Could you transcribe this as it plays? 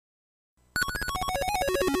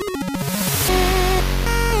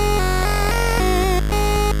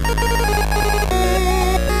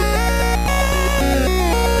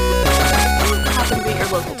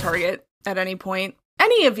at any point,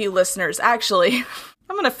 any of you listeners, actually,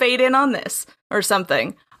 I'm going to fade in on this or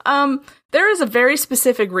something. There is a very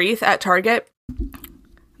specific wreath at Target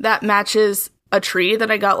that matches a tree that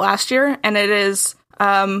I got last year, and it is,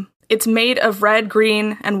 it's made of red,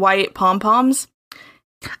 green, and white pom-poms.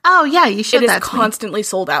 Oh, yeah, you should. It is constantly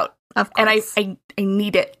sold out. Of course. And I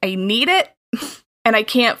need it. I need it, and I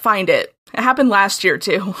can't find it. It happened last year,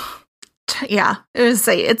 too. Yeah,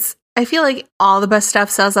 I feel like all the best stuff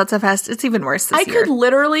sells out so fast. It's even worse this year. I could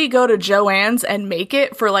literally go to Joann's and make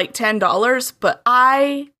it for like $10, but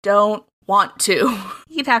I don't want to.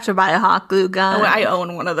 You'd have to buy a hot glue gun. Oh, I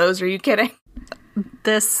own one of those. Are you kidding?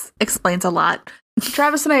 This explains a lot.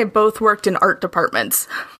 Travis and I have both worked in art departments.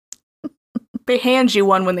 They hand you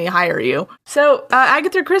one when they hire you. So,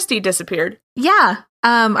 Agatha Christie disappeared. Yeah.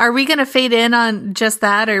 Are we going to fade in on just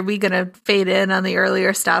that, or are we going to fade in on the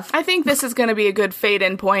earlier stuff? I think this is going to be a good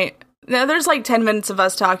fade-in point. Now, there's like 10 minutes of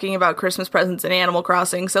us talking about Christmas presents and Animal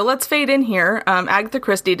Crossing, so let's fade in here. Agatha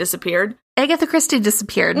Christie disappeared. Agatha Christie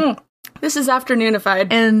disappeared. This is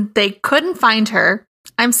afternoonified. And they couldn't find her.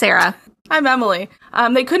 I'm Sarah. I'm Emily.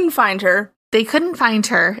 They couldn't find her. They couldn't find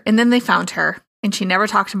her, and then they found her, and she never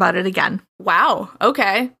talked about it again. Wow.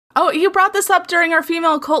 Okay. Oh, you brought this up during our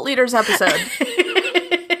female cult leaders episode.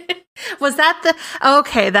 Was that the...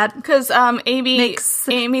 Okay, that... Because Amy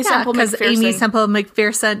Semple McPherson. Amy Semple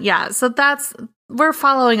McPherson. Yeah, so that's... We're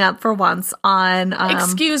following up for once on...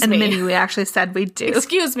 Excuse me. A mini we actually said we'd do.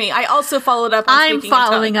 Excuse me. I also followed up on I'm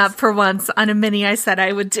following up for once on a mini I said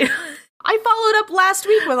I would do. I followed up last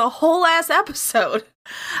week with a whole ass episode.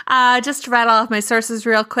 Just to rattle off my sources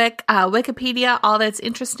real quick. Wikipedia, All That's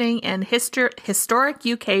Interesting, and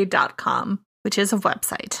historicuk.com, which is a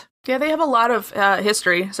website. Yeah, they have a lot of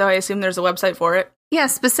history, so I assume there's a website for it. Yeah,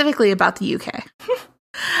 specifically about the UK.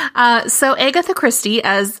 So Agatha Christie,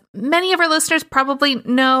 as many of our listeners probably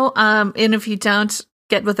know, and if you don't,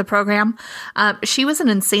 get with the program, she was an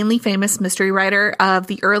insanely famous mystery writer of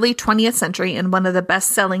the early 20th century and one of the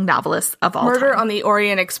best-selling novelists of all time. Murder on the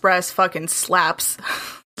Orient Express fucking slaps.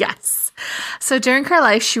 Yes. So during her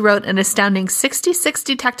life, she wrote an astounding 66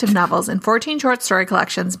 detective novels and 14 short story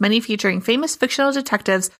collections, many featuring famous fictional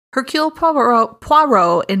detectives Hercule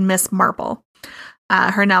Poirot and Miss Marple.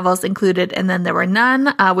 Her novels included And Then There Were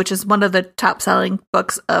None, which is one of the top-selling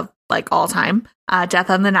books of like all time, Death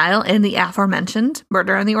on the Nile, and the aforementioned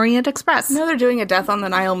Murder on the Orient Express. No, they're doing a Death on the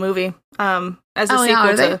Nile movie as a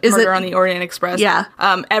sequel to Murder on the Orient Express. Yeah.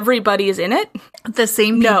 Everybody is in it. The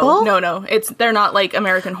same people? No. They're not like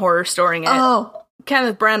American Horror Storing it. Oh.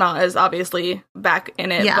 Kenneth Branagh is obviously back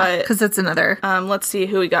in it. Yeah, because it's another. Let's see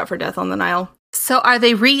who we got for Death on the Nile. So are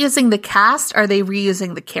they reusing the cast? Or are they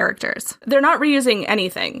reusing the characters? They're not reusing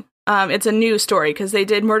anything. It's a new story because they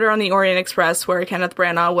did Murder on the Orient Express where Kenneth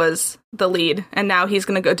Branagh was the lead, and now he's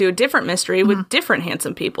going to go do a different mystery with different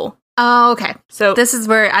handsome people. Oh, okay. So this is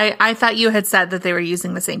where I thought you had said that they were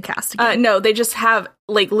using the same cast again. No, they just have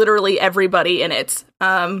like literally everybody in it.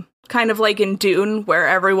 Kind of like in Dune where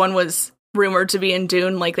everyone was rumored to be in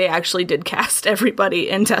Dune, like they actually did cast everybody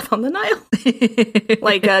in Death on the Nile.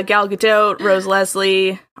 Like Gal Gadot, Rose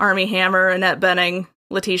Leslie, Armie Hammer, Annette Bening,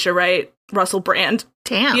 Letitia Wright, Russell Brand.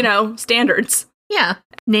 Damn. You know, standards. Yeah.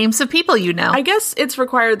 Names of people you know. I guess it's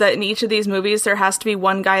required that in each of these movies there has to be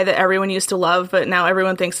one guy that everyone used to love, but now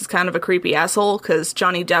everyone thinks is kind of a creepy asshole because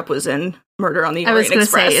Johnny Depp was in Murder on the Orient Express. I was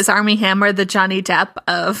going to say, is Armie Hammer the Johnny Depp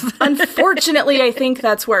of... Unfortunately, I think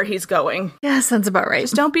that's where he's going. Yeah, sounds about right.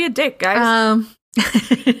 Just don't be a dick, guys.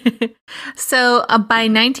 So by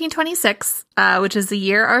 1926, which is the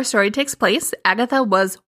year our story takes place, Agatha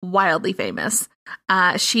was wildly famous.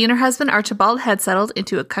 She and her husband Archibald had settled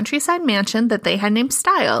into a countryside mansion that they had named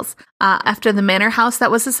Styles, after the manor house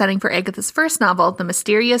that was the setting for Agatha's first novel, The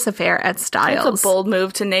Mysterious Affair at Styles. That's a bold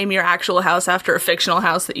move to name your actual house after a fictional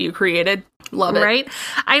house that you created. Love it. Right?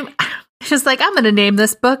 I'm just like, I'm going to name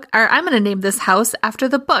this book, or I'm going to name this house after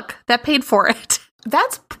the book that paid for it.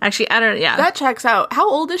 That's actually, I don't know. Yeah. That checks out. How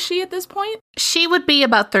old is she at this point? She would be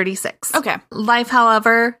about 36. Okay. Life,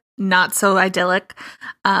 however, not so idyllic,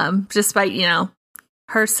 despite, you know,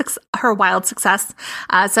 her wild success.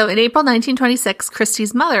 So in April 1926,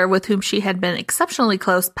 Christie's mother, with whom she had been exceptionally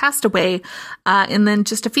close, passed away. And then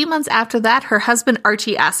just a few months after that, her husband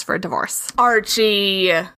Archie asked for a divorce. Archie,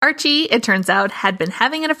 it turns out, had been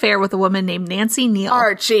having an affair with a woman named Nancy Neal.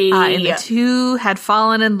 Archie. And the two had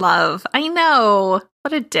fallen in love. I know.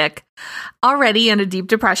 What a dick. Already in a deep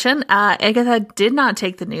depression, Agatha did not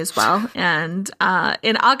take the news well. And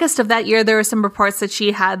in August of that year, there were some reports that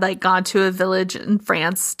she had like gone to a village in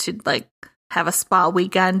France to like have a spa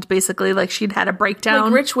weekend. Basically, like she'd had a breakdown.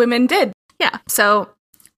 Like rich women did. Yeah. So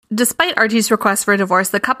despite Archie's request for a divorce,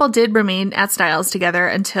 the couple did remain at Styles together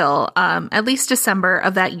until at least December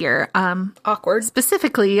of that year. Awkward.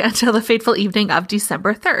 Specifically until the fateful evening of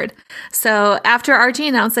December 3rd. So after Archie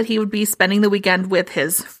announced that he would be spending the weekend with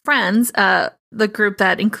his friends, the group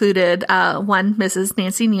that included one Mrs.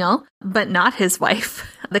 Nancy Neal, but not his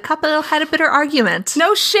wife, the couple had a bitter argument.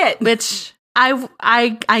 No shit. Which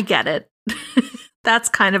I get it. That's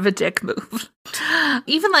kind of a dick move.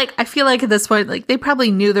 Even like, I feel like at this point, like they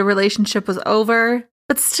probably knew the relationship was over,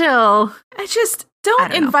 but still. I just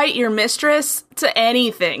don't invite your mistress to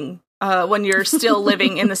anything when you're still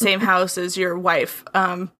living in the same house as your wife.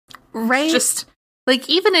 Right? Just like,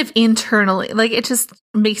 even if internally, like, it just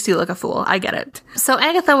makes you look a fool. I get it. So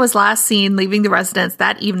Agatha was last seen leaving the residence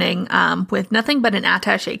that evening with nothing but an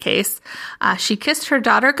attaché case. She kissed her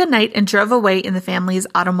daughter goodnight and drove away in the family's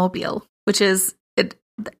automobile, which is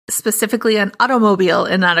specifically an automobile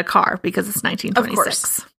and not a car because it's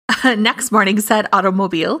 1926. Of course. Next morning, said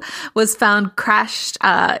automobile was found crashed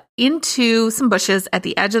into some bushes at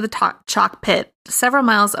the edge of the chalk pit, several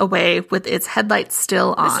miles away, with its headlights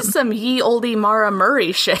still on. This is some ye olde Mara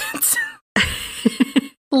Murray shit.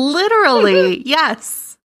 Literally,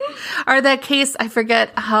 yes. Or that case, I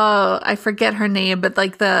forget her name, but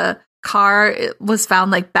like the car was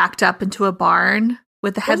found like backed up into a barn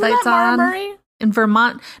with the headlights on. Mara Murray? In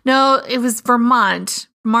Vermont. No, it was Vermont.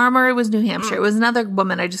 Mara Murray was New Hampshire. It was another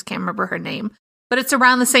woman. I just can't remember her name. But it's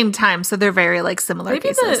around the same time, so they're very like similar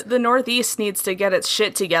cases. Maybe the Northeast needs to get its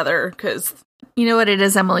shit together, because... You know what it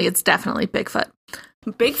is, Emily? It's definitely Bigfoot.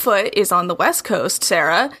 Bigfoot is on the West Coast,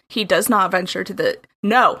 Sarah. He does not venture to the...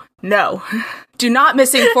 No. Do not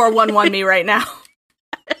missing 411 me right now.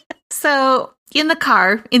 So... In the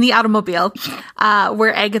car, in the automobile,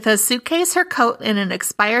 were Agatha's suitcase, her coat, and an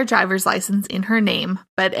expired driver's license in her name.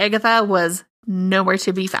 But Agatha was nowhere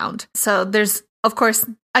to be found. So there's, of course,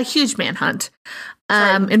 a huge manhunt.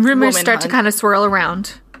 And rumors start to kind of swirl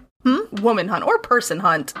around. Woman hunt or person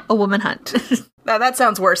hunt. A woman hunt. That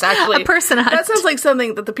sounds worse, actually. A person hunt. That sounds like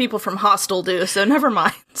something that the people from Hostel do, so never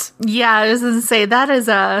mind. Yeah, I was going to say, that is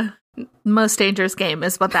a most dangerous game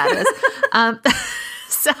is what that is.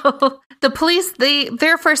 So... The police,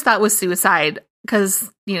 their first thought was suicide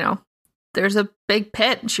because, you know, there's a big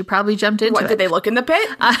pit and she probably jumped into it. What, did they look in the pit?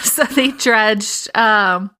 So they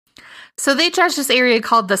dredged this area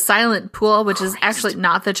called the Silent Pool, which is actually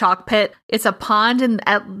not the chalk pit. It's a pond in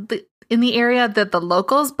the area that the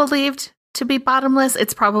locals believed to be bottomless.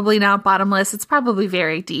 It's probably not bottomless. It's probably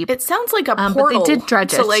very deep. It sounds like a portal but they did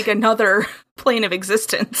dredge to like another plane of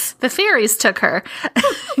existence. The fairies took her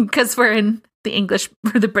because we're in the English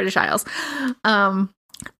or the British Isles.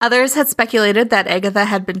 Others had speculated that Agatha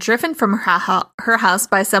had been driven from her house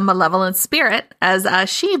by some malevolent spirit, as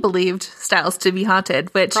she believed Styles to be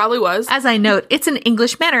haunted, which probably was. As I note, it's an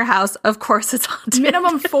English manor house. Of course it's haunted.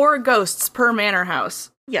 Minimum 4 ghosts per manor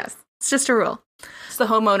house. Yes, it's just a rule. It's the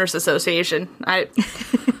homeowners association.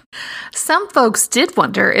 Some folks did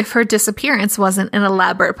wonder if her disappearance wasn't an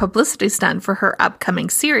elaborate publicity stunt for her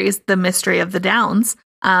upcoming series, The Mystery of the Downs.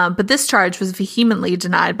 But this charge was vehemently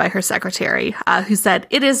denied by her secretary, who said,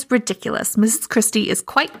 "It is ridiculous. Mrs. Christie is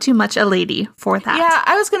quite too much a lady for that." Yeah,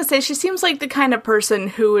 I was going to say, she seems like the kind of person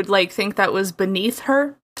who would like think that was beneath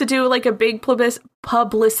her to do like a big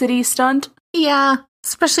publicity stunt. Yeah,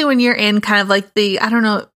 especially when you're in kind of like the, I don't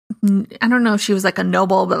know if she was like a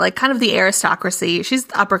noble, but like kind of the aristocracy. She's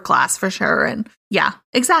upper class for sure. And yeah,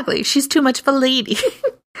 exactly. She's too much of a lady.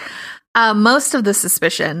 Most of the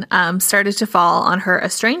suspicion started to fall on her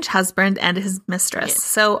estranged husband and his mistress. Yes.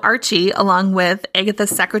 So Archie, along with Agatha's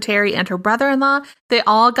secretary and her brother-in-law, they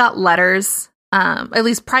all got letters. At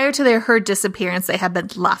least prior to her disappearance, they had been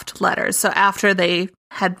left letters. So after they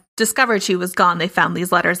had discovered she was gone, they found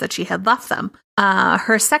these letters that she had left them.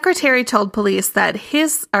 Her secretary told police that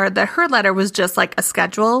her letter was just like a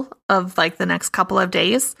schedule of like the next couple of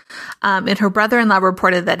days. And her brother-in-law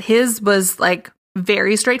reported that his was like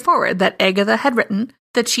very straightforward, that Agatha had written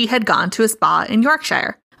that she had gone to a spa in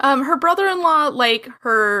Yorkshire. Her brother-in-law, like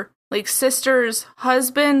her like sister's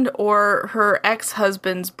husband or her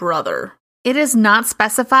ex-husband's brother? It is not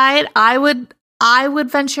specified. I would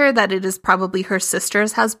venture that it is probably her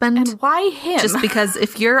sister's husband. And why him? Just because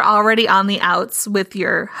if you're already on the outs with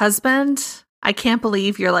your husband, I can't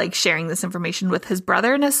believe you're like sharing this information with his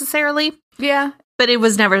brother necessarily. Yeah. But it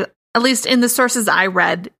was never, at least in the sources I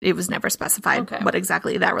read, it was never specified what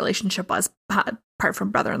exactly that relationship was, apart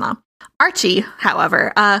from brother-in-law. Archie,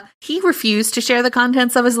 however, he refused to share the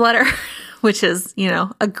contents of his letter, which is,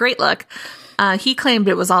 a great look. He claimed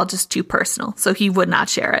it was all just too personal, so he would not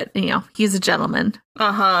share it. He's a gentleman.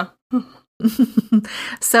 Uh-huh.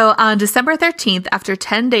 So on December 13th, after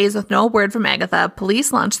 10 days with no word from Agatha,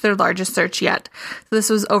 police launched their largest search yet. So this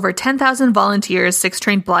was over 10,000 volunteers, 6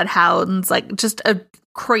 trained bloodhounds, like just a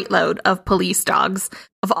crate load of police dogs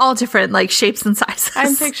of all different like shapes and sizes.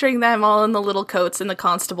 I'm picturing them all in the little coats and the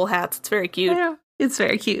constable hats. It's very cute. Yeah, it's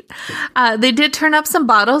very cute. They did turn up some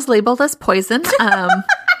bottles labeled as poison.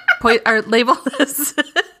 Or labeled as...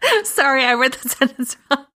 Sorry, I read the sentence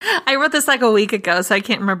wrong. I wrote this like a week ago, so I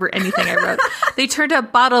can't remember anything I wrote. They turned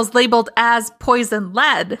up bottles labeled as poison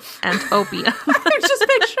lead and opium. I'm just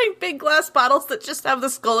picturing big glass bottles that just have the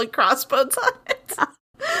skull and crossbones on it.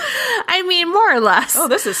 I mean, more or less. Oh,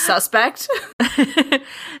 this is suspect.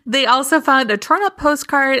 They also found a torn up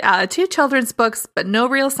postcard, 2 children's books, but no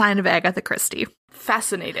real sign of Agatha Christie.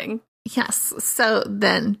 Fascinating. Yes. So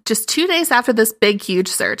then, just 2 days after this big, huge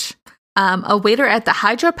search, a waiter at the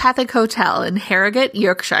Hydropathic Hotel in Harrogate,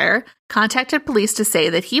 Yorkshire, contacted police to say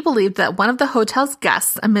that he believed that one of the hotel's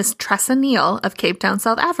guests, a Miss Tressa Neal of Cape Town,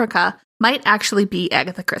 South Africa, might actually be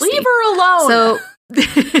Agatha Christie. Leave her alone! So,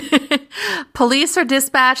 police are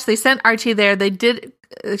dispatched. They sent Archie there.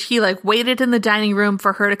 He waited in the dining room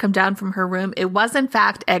for her to come down from her room. It was, in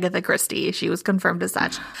fact, Agatha Christie. She was confirmed as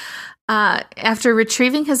such. After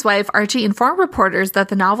retrieving his wife, Archie informed reporters that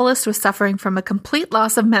the novelist was suffering from a complete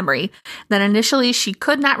loss of memory, that initially she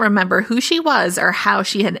could not remember who she was or how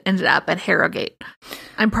she had ended up at Harrogate.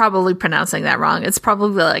 I'm probably pronouncing that wrong. It's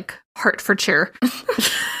probably like Hertfordshire.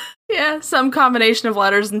 Yeah, some combination of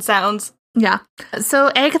letters and sounds. Yeah.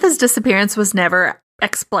 So Agatha's disappearance was never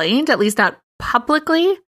explained, at least not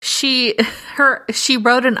publicly. She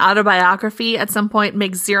wrote an autobiography at some point,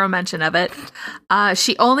 makes zero mention of it.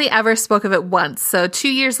 She only ever spoke of it once. So 2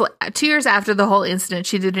 years after the whole incident,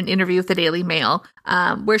 she did an interview with the Daily Mail,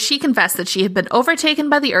 where she confessed that she had been overtaken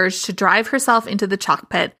by the urge to drive herself into the chalk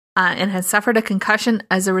pit, and had suffered a concussion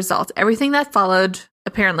as a result. Everything that followed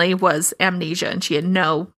apparently was amnesia, and she had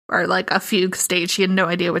a fugue state. She had no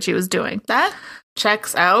idea what she was doing. That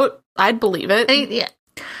checks out. I'd believe it. Yeah.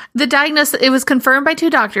 The diagnosis, it was confirmed by 2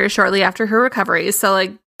 doctors shortly after her recovery.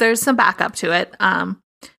 So there's some backup to it.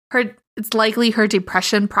 It's likely her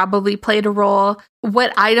depression probably played a role.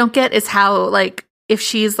 What I don't get is how, if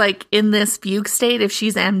she's in this fugue state, if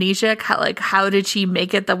she's amnesic, how did she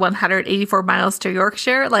make it the 184 miles to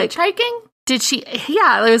Yorkshire? Hitchhiking? Did she?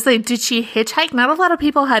 Yeah, it was did she hitchhike? Not a lot of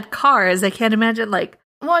people had cars. I can't imagine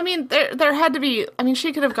Well, I mean, there had to be. I mean,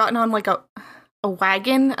 she could have gotten on a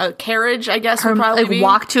wagon, a carriage, I guess, would probably be.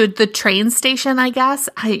 Walk to the train station, I guess.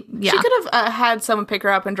 She could have had someone pick her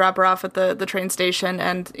up and drop her off at the train station,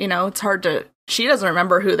 and, it's hard to... She doesn't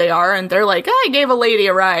remember who they are, and they're like, I gave a lady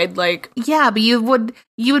a ride, Yeah, but you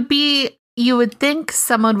would think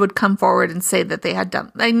someone would come forward and say that they had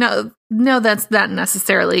done... I know, no, that's not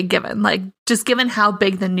necessarily a given. Just given how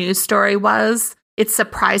big the news story was, it's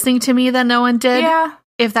surprising to me that no one did. Yeah.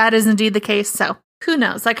 If that is indeed the case, so... Who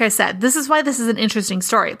knows? Like I said, this is why this is an interesting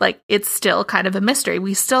story. It's still kind of a mystery.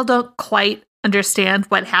 We still don't quite understand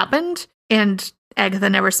what happened, and Agatha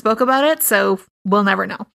never spoke about it, so we'll never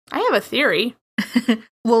know. I have a theory.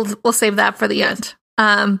 We'll save that for the end.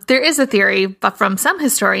 There is a theory, but from some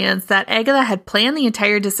historians, that Agatha had planned the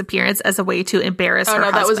entire disappearance as a way to embarrass her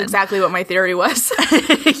husband. That was exactly what my theory was.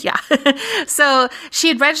 Yeah. So she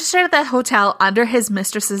had registered at that hotel under his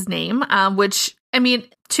mistress's name, which, I mean...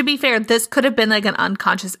 To be fair, this could have been an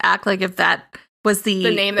unconscious act, if that was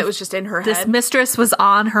the name that was just in her head. This mistress was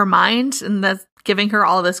on her mind, and that's giving her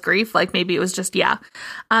all this grief. Maybe it was just,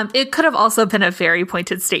 it could have also been a very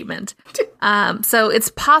pointed statement. So it's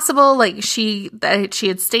possible, that she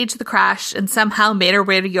had staged the crash and somehow made her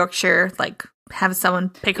way to Yorkshire, have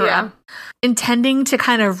someone pick her up, intending to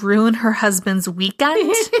kind of ruin her husband's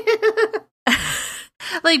weekend.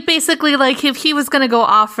 Basically, if he was going to go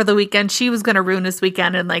off for the weekend, she was going to ruin his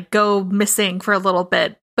weekend and, go missing for a little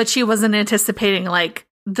bit. But she wasn't anticipating,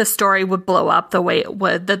 the story would blow up the way it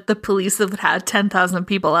would, that the police would have 10,000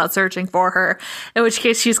 people out searching for her, in which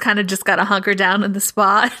case she's kind of just got to hunker down in the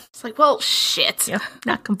spot. It's well, shit.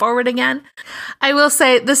 Not come forward again. I will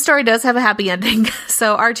say, this story does have a happy ending.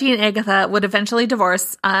 So Archie and Agatha would eventually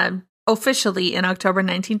divorce, officially in October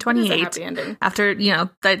 1928, after,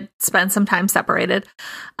 they spent some time separated.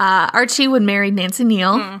 Archie would marry Nancy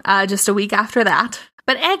Neal just a week after that.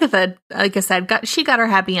 But Agatha, like I said, got her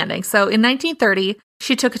happy ending. So in 1930,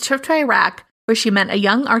 she took a trip to Iraq, where she met a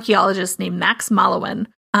young archaeologist named Max Malowin.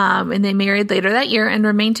 And they married later that year and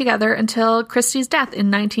remained together until Christie's death in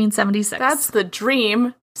 1976. That's the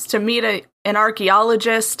dream, is to meet an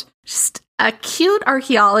archaeologist. Just a cute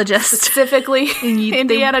archaeologist. Specifically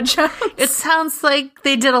Indiana Jones. It sounds like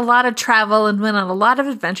they did a lot of travel and went on a lot of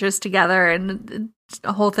adventures together, and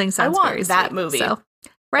the whole thing sounds want very that sweet, movie. So,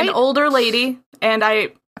 right? An older lady, and I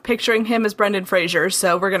picturing him as Brendan Fraser,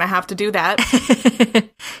 so we're gonna have to do that.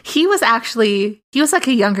 He was like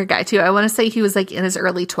a younger guy too. I want to say he was like in his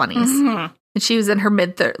early 20s. Mm-hmm. And she was in her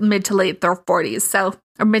mid to late 40s,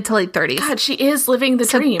 or mid to late 30s. God, she is living the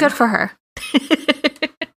dream. Good for her.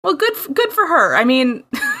 Well, good for her. I mean,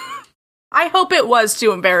 I hope it was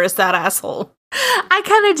to embarrass that asshole. I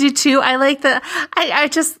kind of do too. I like that. I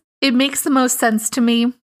just, it makes the most sense to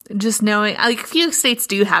me. Just knowing, like, fugue states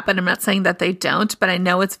do happen. I'm not saying that they don't, but I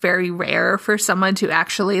know it's very rare for someone to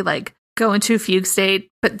actually like go into a fugue state,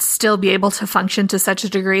 but still be able to function to such a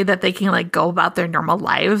degree that they can like go about their normal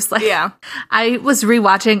lives. Like, yeah. I was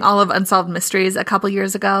rewatching all of Unsolved Mysteries a couple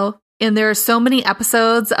years ago, and there are so many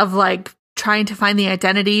episodes of like trying to find the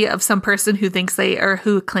identity of some person who thinks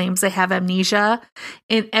who claims they have amnesia.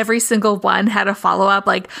 And every single one had a follow-up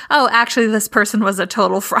like, oh, actually this person was a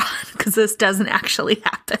total fraud because this doesn't actually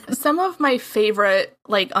happen. Some of my favorite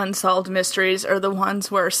like unsolved mysteries are the ones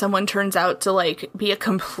where someone turns out to like be a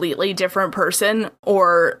completely different person,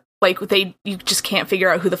 or like you just can't figure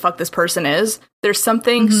out who the fuck this person is. There's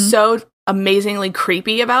something so amazingly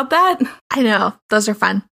creepy about that. I know. Those are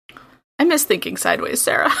fun. I miss thinking sideways,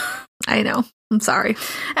 Sarah. I know. I'm sorry.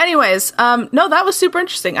 Anyways, no, that was super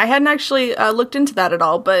interesting. I hadn't actually looked into that at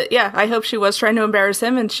all, but yeah, I hope she was trying to embarrass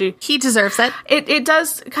him, and he deserves it. It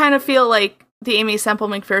does kind of feel like the Amy Semple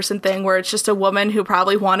McPherson thing, where it's just a woman who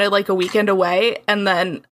probably wanted like a weekend away, and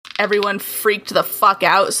then everyone freaked the fuck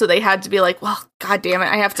out, so they had to be like, well, god damn it,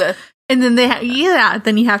 I have to. And then then you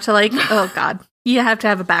have to like, oh god, you have to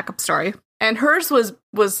have a backup story. And hers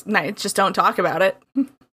was nice. Just don't talk about it.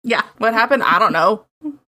 Yeah. What happened? I don't know.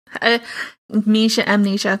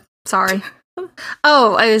 Amnesia. Sorry.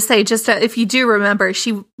 Oh, I would say, just if you do remember,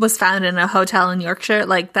 she was found in a hotel in Yorkshire.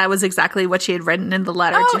 Like, that was exactly what she had written in the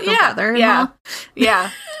letter to her brother-in-law.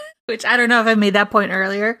 Yeah. Which I don't know if I made that point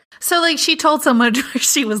earlier. So, like, she told someone where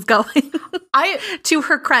she was going. To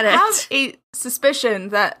her credit. I have a suspicion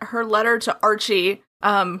that her letter to Archie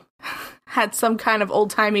had some kind of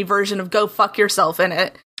old-timey version of "go fuck yourself" in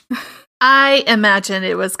it. I imagine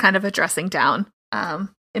it was kind of a dressing down.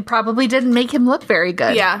 It probably didn't make him look very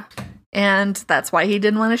good. Yeah. And that's why he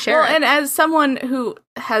didn't want to share it. And as someone who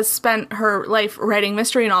has spent her life writing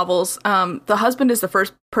mystery novels, the husband is the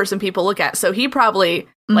first person people look at. So he probably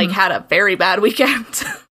like had a very bad weekend.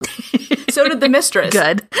 So did the mistress.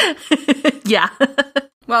 Good. Yeah.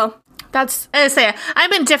 Well, that's... I say,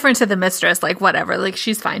 I'm indifferent to the mistress. Like, whatever. Like,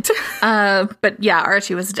 she's fine. But yeah,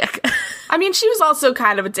 Archie was a dick. I mean, she was also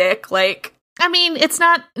kind of a dick. Like... I mean, it's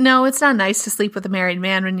not nice to sleep with a married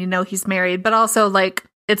man when you know he's married, but also, like,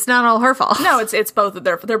 it's not all her fault. No, it's both of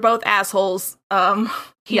they're both assholes.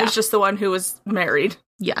 He was just the one who was married.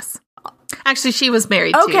 Yes. Actually, she was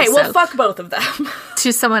married okay, too. Well, fuck both of them.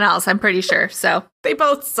 To someone else, I'm pretty sure, so. They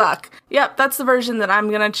both suck. Yep, that's the version that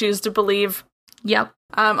I'm gonna choose to believe. Yep.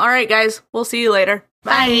 All right, guys. We'll see you later.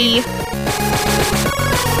 Bye.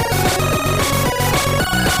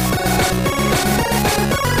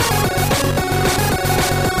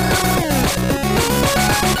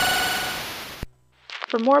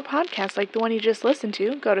 For more podcasts like the one you just listened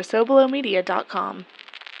to, go to SoBelowMedia.com.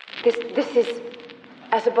 This is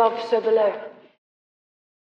As Above, So Below.